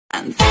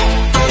fnaffangames.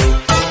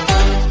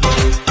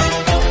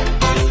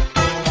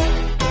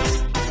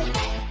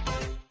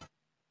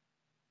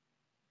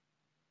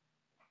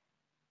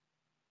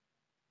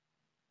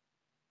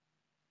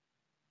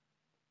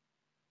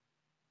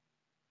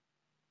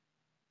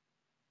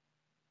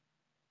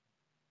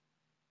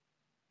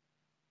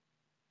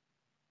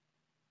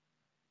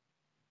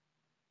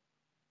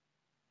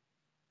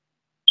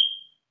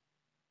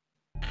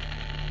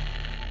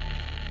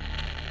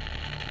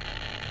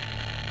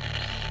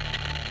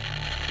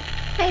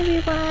 Hi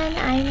everyone,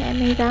 I'm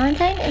Emily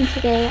Valentine and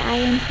today I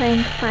am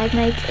playing Five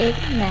Nights at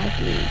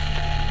Maggie's.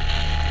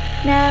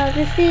 Now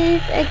this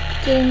is a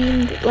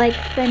game like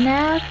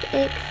FNAF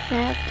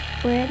except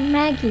we're at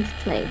Maggie's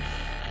place.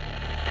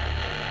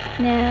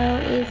 Now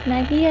is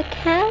Maggie a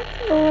cat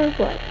or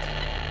what?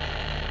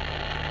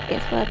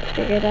 Guess we'll have to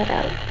figure that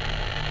out.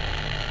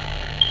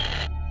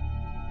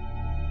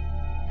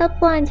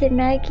 Help wanted,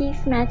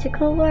 Maggie's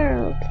magical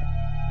world.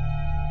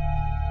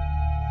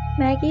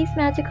 Maggie's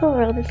magical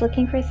world is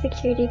looking for a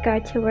security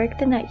guard to work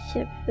the night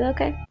shift.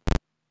 Okay.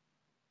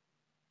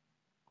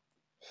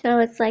 So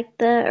it's like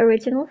the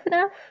original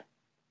FNAF?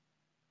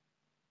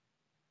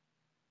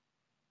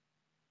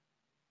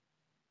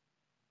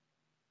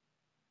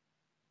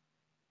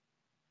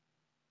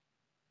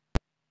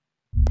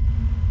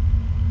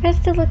 Press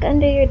to look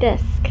under your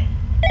desk.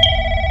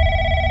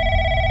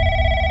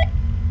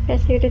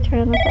 Press here to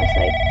turn on the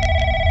flashlight.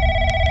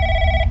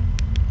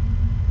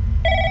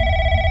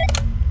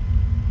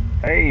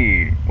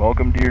 Hey,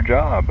 welcome to your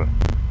job.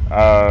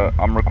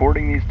 I'm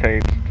recording these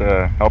tapes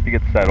to help you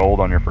get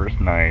settled on your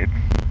first nights.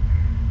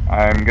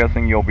 I'm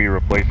guessing you'll be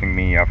replacing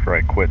me after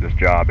I quit this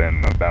job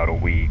in about a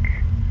week.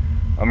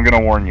 I'm gonna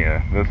warn you,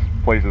 this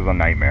place is a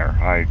nightmare.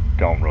 I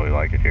don't really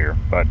like it here,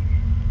 but,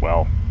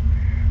 well,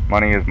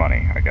 money is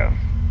money, I guess.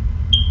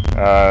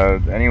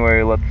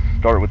 Anyway, let's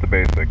start with the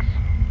basics.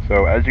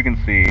 So, as you can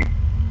see,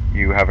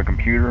 you have a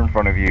computer in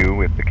front of you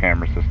with the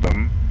camera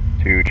system.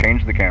 To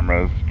change the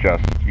cameras,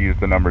 just use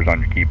the numbers on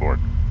your keyboard.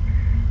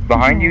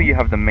 Behind you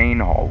have the main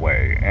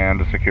hallway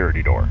and a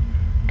security door.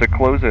 To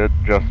close it,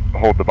 just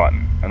hold the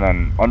button, and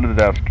then under the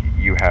desk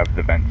you have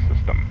the vent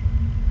system.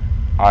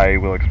 I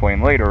will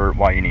explain later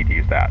why you need to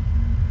use that.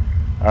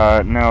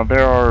 Now,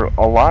 there are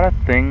a lot of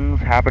things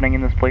happening in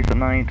this place at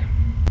night,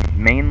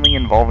 mainly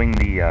involving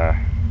the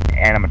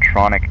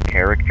animatronic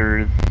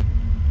characters.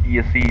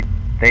 You see,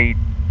 they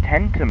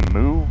tend to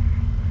move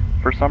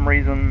for some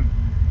reason.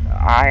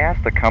 I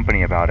asked the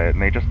company about it,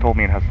 and they just told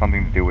me it has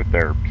something to do with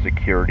their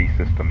security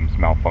systems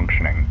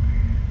malfunctioning.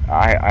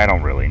 I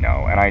don't really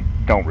know, and I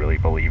don't really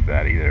believe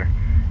that either.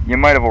 You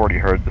might have already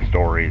heard the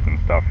stories and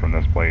stuff from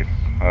this place.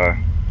 A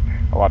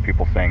lot of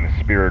people saying the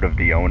spirit of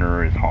the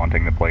owner is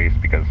haunting the place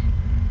because,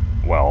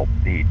 well,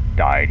 he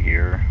died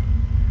here.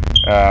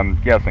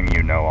 Guessing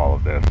you know all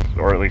of this,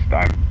 or at least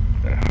I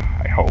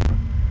hope.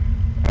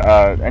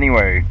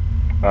 Anyway,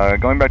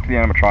 going back to the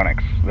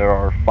animatronics, there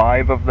are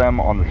 5 of them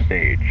on the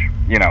stage.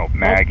 You know,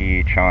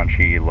 Maggie,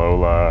 Chauncey,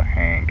 Lola,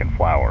 Hank, and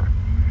Flower.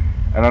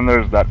 And then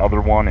there's that other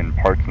one in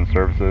parts and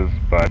services,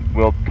 but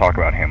we'll talk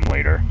about him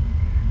later.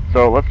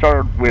 So let's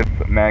start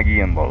with Maggie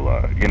and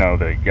Lola, you know,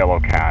 the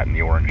yellow cat and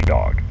the orange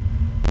dog.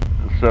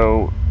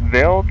 So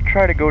they'll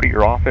try to go to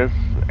your office,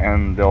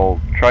 and they'll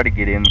try to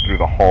get in through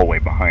the hallway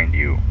behind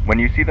you. When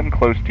you see them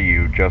close to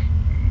you, just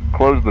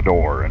close the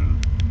door, and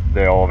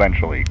they'll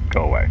eventually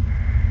go away.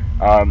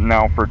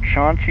 Now for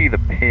Chauncey the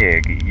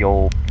pig,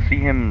 you'll see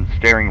him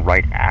staring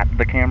right at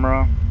the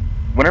camera.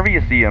 Whenever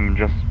you see him,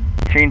 just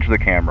change the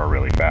camera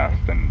really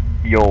fast, and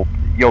you'll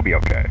be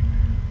okay.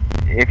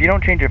 If you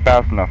don't change it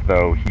fast enough,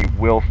 though, he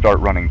will start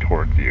running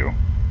towards you.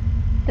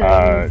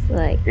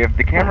 If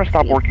the camera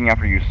stopped working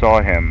after you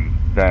saw him,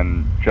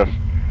 then just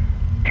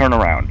turn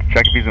around,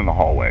 check if he's in the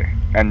hallway,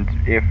 and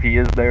if he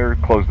is there,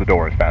 close the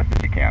door as fast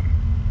as you can.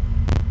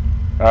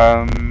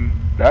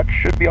 That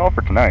should be all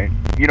for tonight.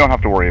 You don't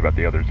have to worry about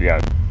the others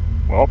yet.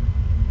 Well,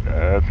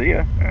 see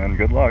ya, and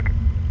good luck.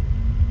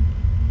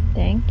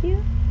 Thank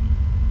you.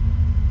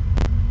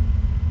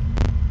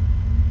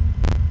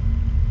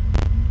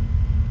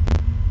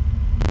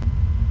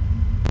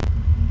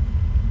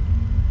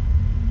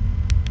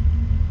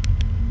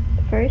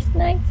 First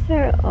nights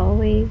are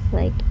always,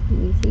 like,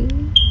 easy,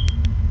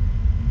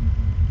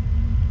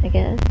 I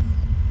guess.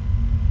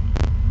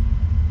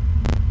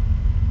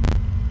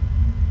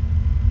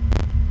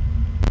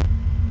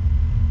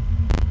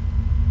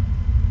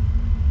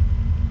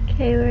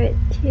 Okay, we're at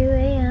 2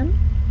 a.m.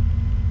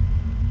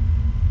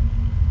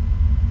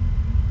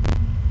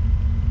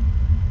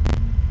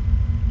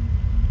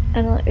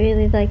 I don't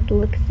really like the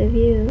looks of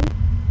you.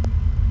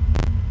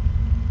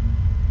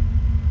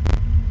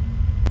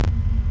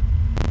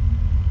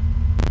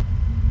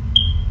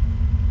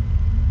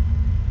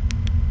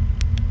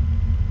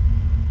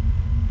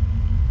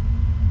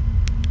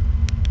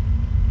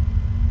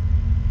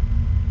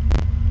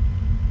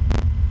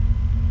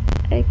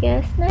 I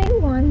guess night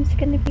 1's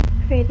gonna be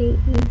pretty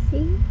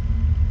easy.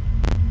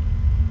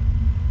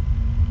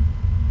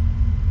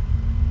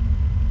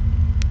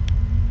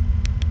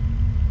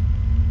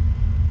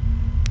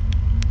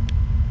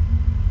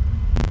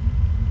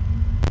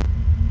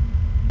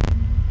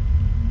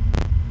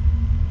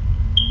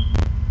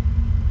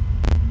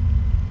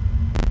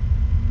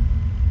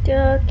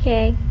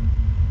 Okay.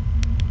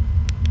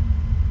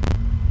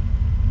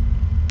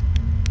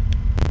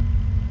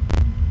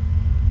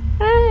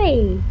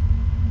 Hi!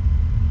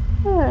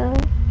 Hello.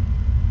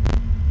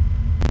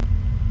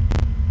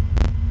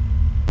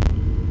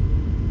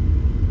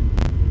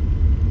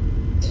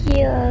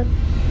 Cute.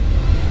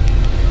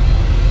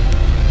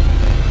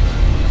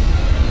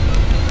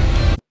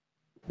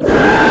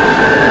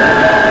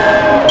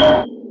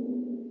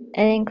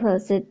 I didn't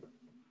close it.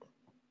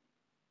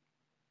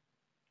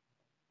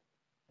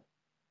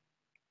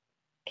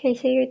 Okay,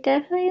 so you're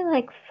definitely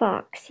like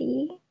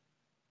Foxy.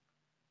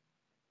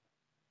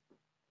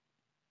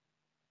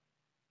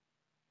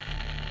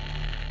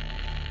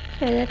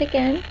 Try that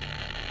again.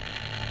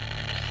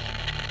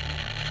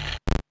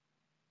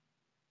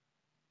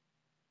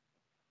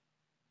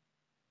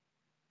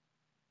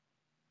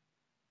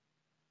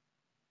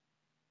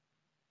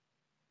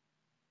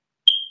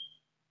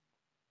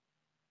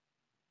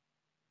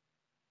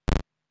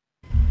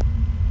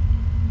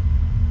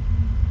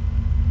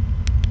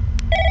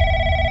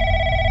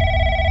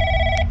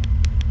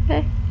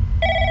 Okay.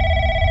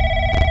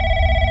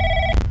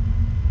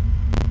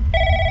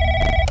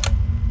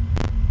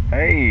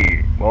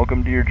 Hey,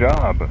 welcome to your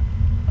job.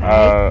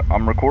 Alright.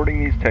 I'm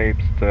recording these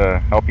tapes to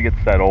help you get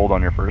settled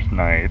on your first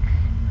nights.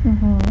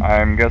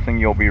 I'm guessing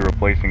you'll be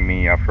replacing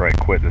me after I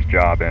quit this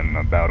job in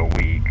about a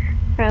week.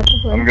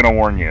 Probably. I'm gonna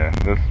warn you,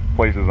 this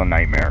place is a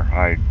nightmare.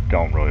 I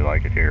don't really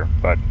like it here,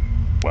 but,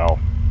 well,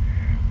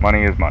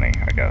 money is money,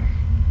 I guess.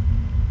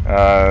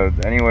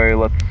 Anyway,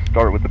 let's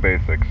start with the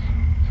basics.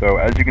 So,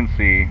 as you can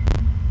see,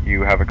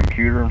 you have a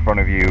computer in front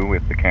of you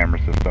with the camera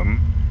system.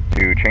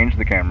 To change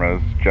the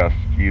cameras, just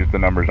use the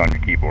numbers on your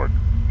keyboard.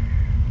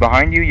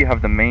 Behind you, you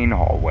have the main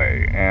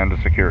hallway and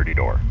a security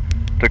door.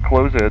 To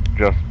close it,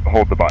 just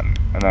hold the button,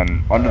 and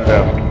then under the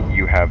desk,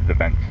 you have the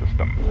vent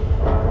system.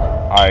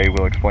 I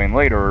will explain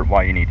later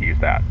why you need to use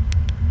that.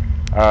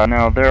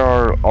 Now, there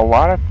are a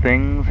lot of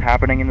things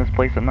happening in this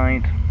place at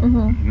night,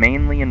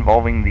 mainly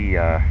involving the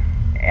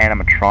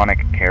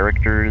animatronic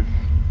characters.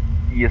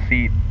 You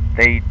see,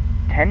 they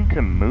tend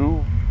to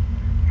move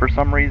for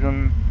some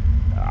reason.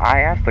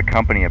 I asked the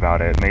company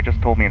about it, and they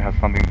just told me it has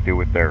something to do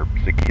with their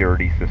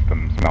security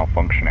systems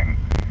malfunctioning.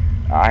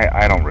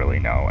 I don't really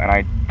know, and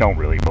I don't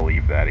really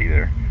believe that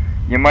either.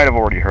 You might have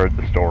already heard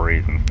the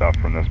stories and stuff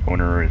from this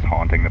owner is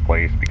haunting the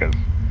place because,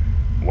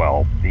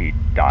 well, he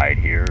died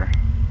here.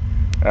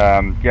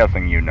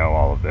 Guessing you know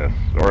all of this,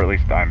 or at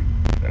least I'm...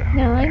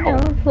 No, I know,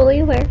 I'm fully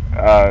aware.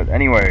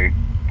 Anyway,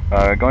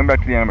 going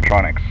back to the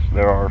animatronics,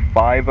 there are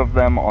 5 of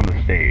them on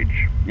the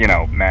stage. You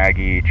know,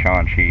 Maggie,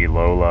 Chaunchi,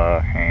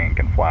 Lola, Hank,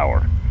 and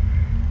Flower.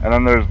 And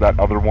then there's that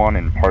other one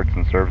in parts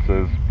and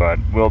services, but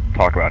we'll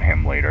talk about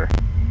him later.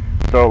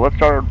 So let's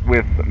start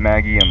with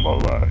Maggie and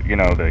Lola, you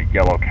know, the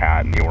yellow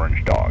cat and the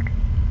orange dog.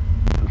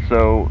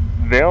 So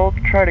they'll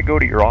try to go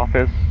to your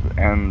office,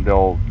 and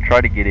they'll try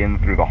to get in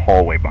through the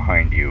hallway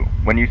behind you.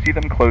 When you see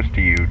them close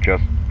to you,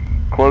 just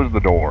close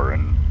the door,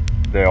 and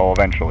they'll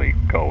eventually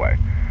go away.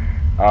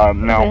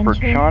 Now, for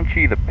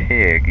Chaunchi the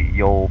pig,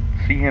 you'll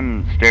see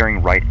him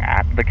staring right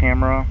at the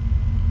camera.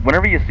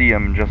 Whenever you see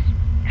him, just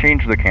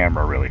change the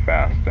camera really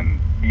fast, and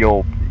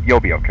you'll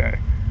be okay.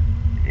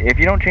 If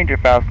you don't change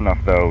it fast enough,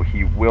 though,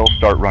 he will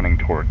start running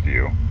towards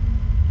you.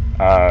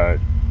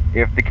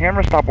 If the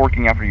camera stopped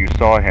working after you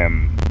saw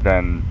him,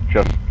 then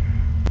just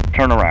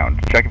turn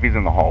around, check if he's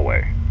in the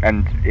hallway,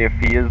 and if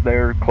he is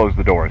there, close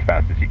the door as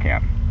fast as you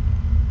can.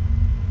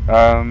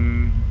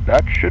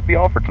 That should be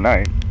all for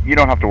tonight. You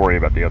don't have to worry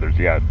about the others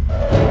yet.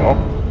 Well,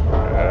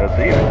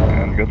 see you,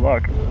 and good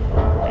luck.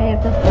 I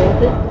have to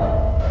hold it.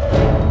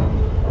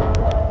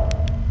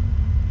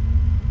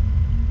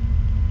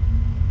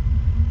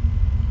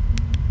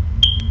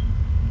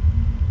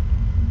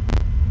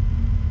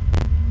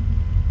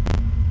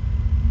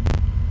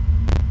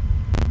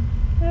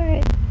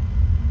 Alright.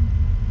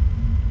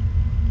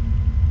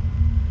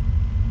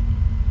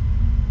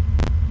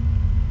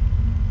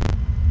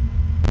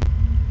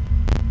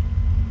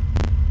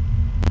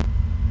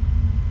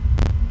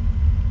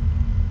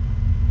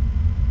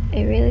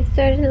 It really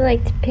started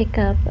like to pick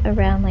up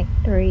around like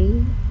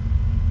 3.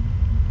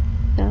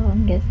 So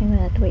I'm guessing we'll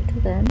have to wait till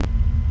then.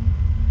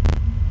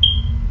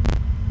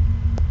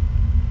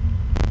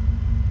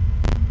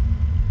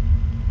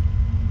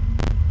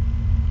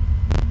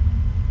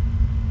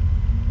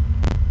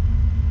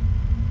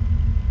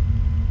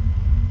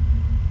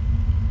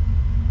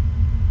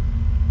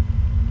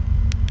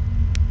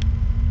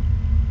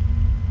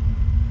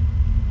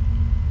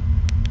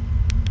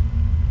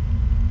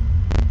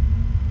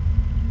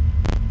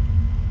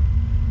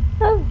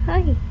 Oh,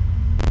 hi.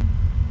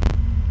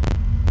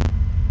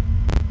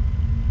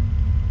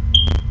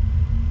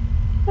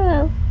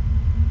 Hello.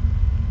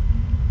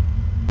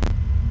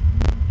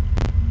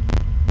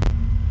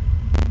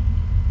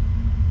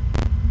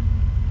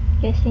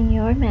 Guessing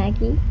you're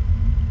Maggie.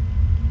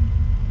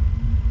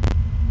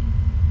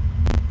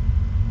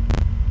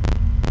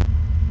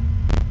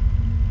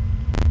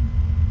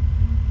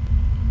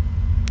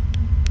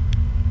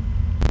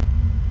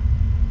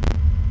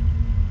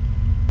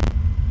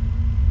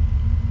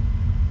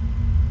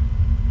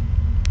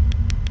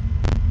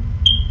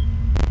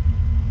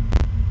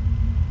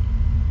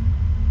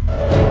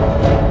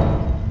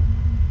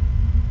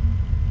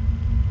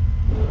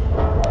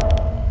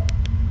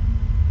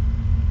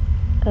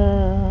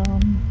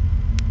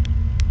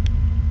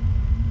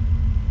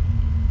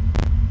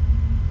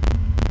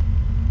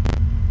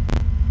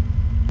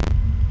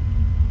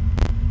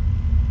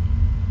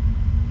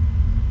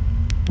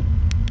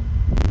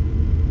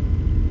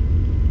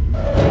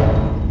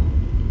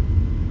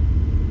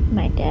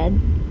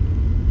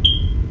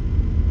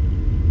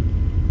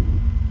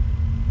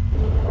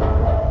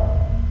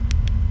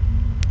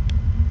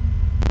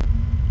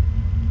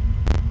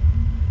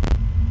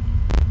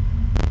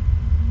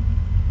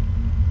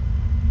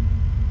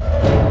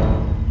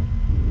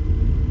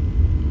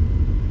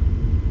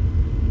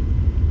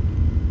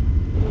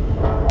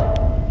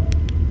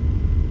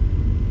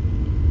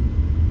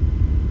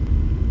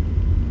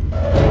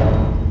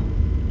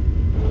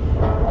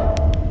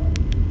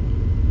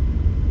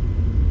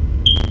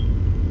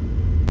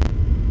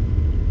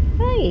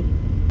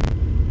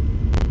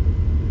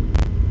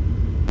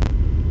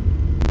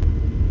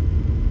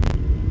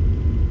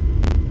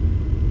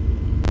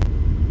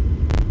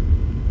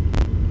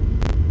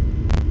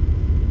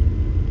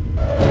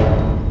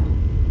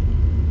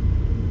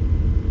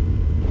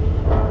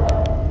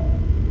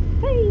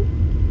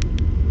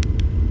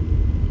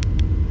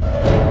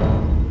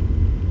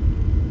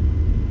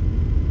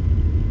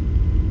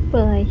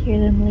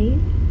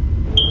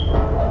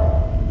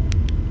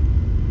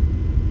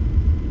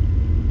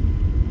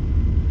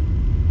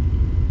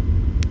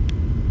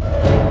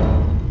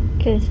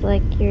 'Cause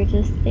like you're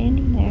just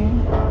standing there.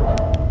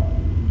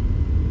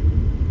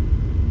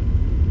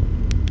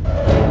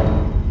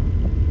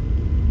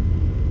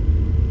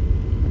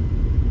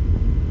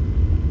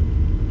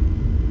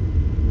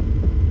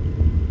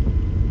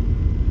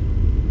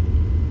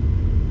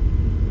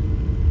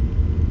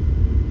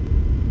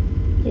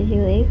 Did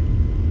you leave?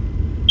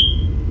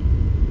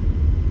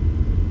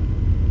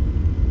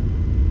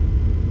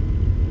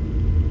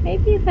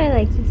 Maybe if I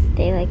like just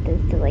stay like this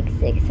till like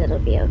 6, it'll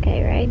be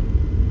okay, right?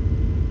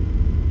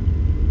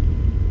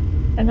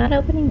 I'm not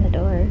opening the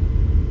door.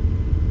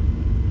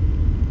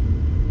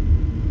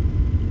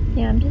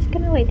 Yeah, I'm just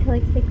gonna wait till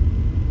like 6,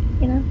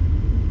 you know?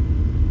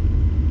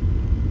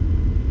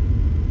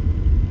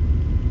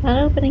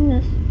 Not opening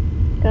this.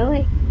 Go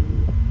away.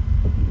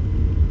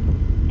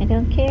 I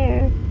don't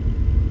care.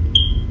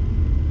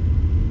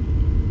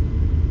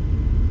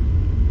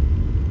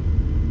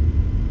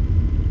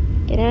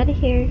 Get out of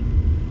here.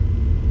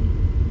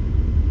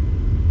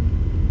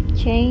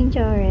 Change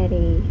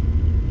already.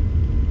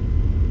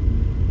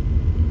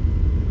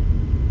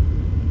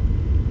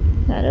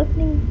 Not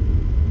opening.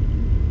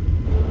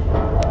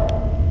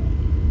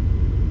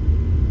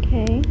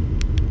 Okay.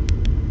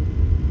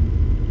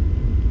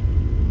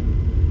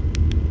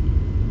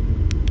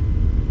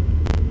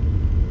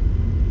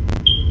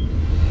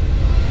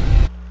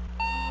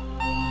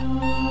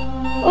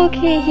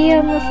 Okay, he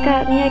almost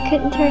got me. I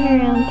couldn't turn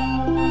around.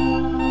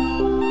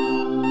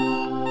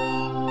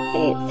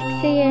 Hey, it's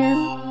 6 a.m.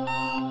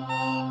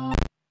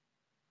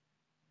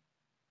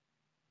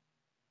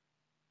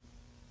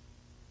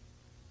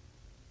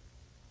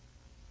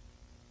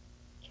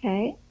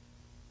 Okay.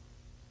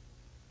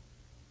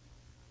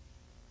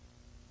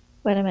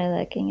 What am I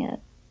looking at?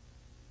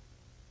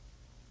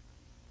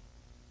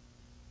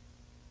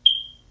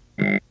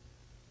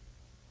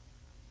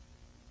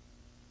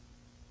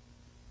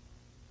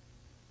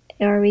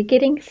 Are we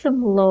getting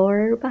some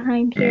lore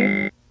behind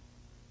here?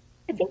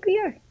 I think we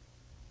are.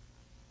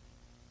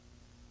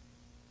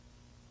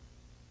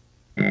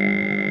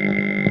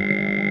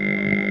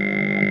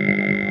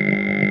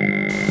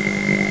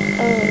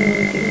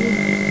 Oh, dude.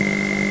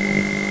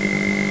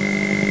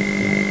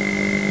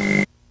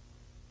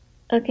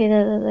 Okay,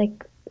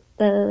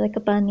 like a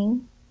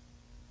bunny.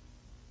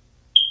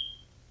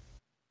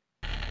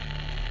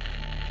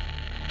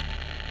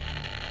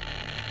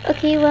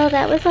 Okay, well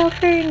that was all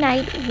for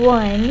night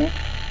 1.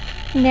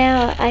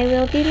 Now I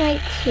will do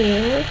night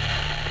 2.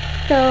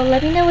 So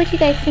let me know what you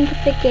guys think of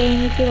the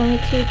game, if you want me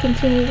to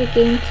continue the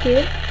game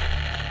too.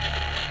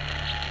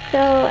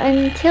 So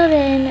until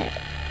then,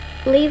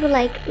 leave a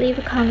like, leave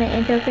a comment,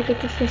 and don't forget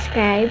to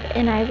subscribe,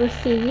 and I will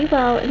see you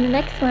all in the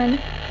next one.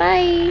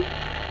 Bye!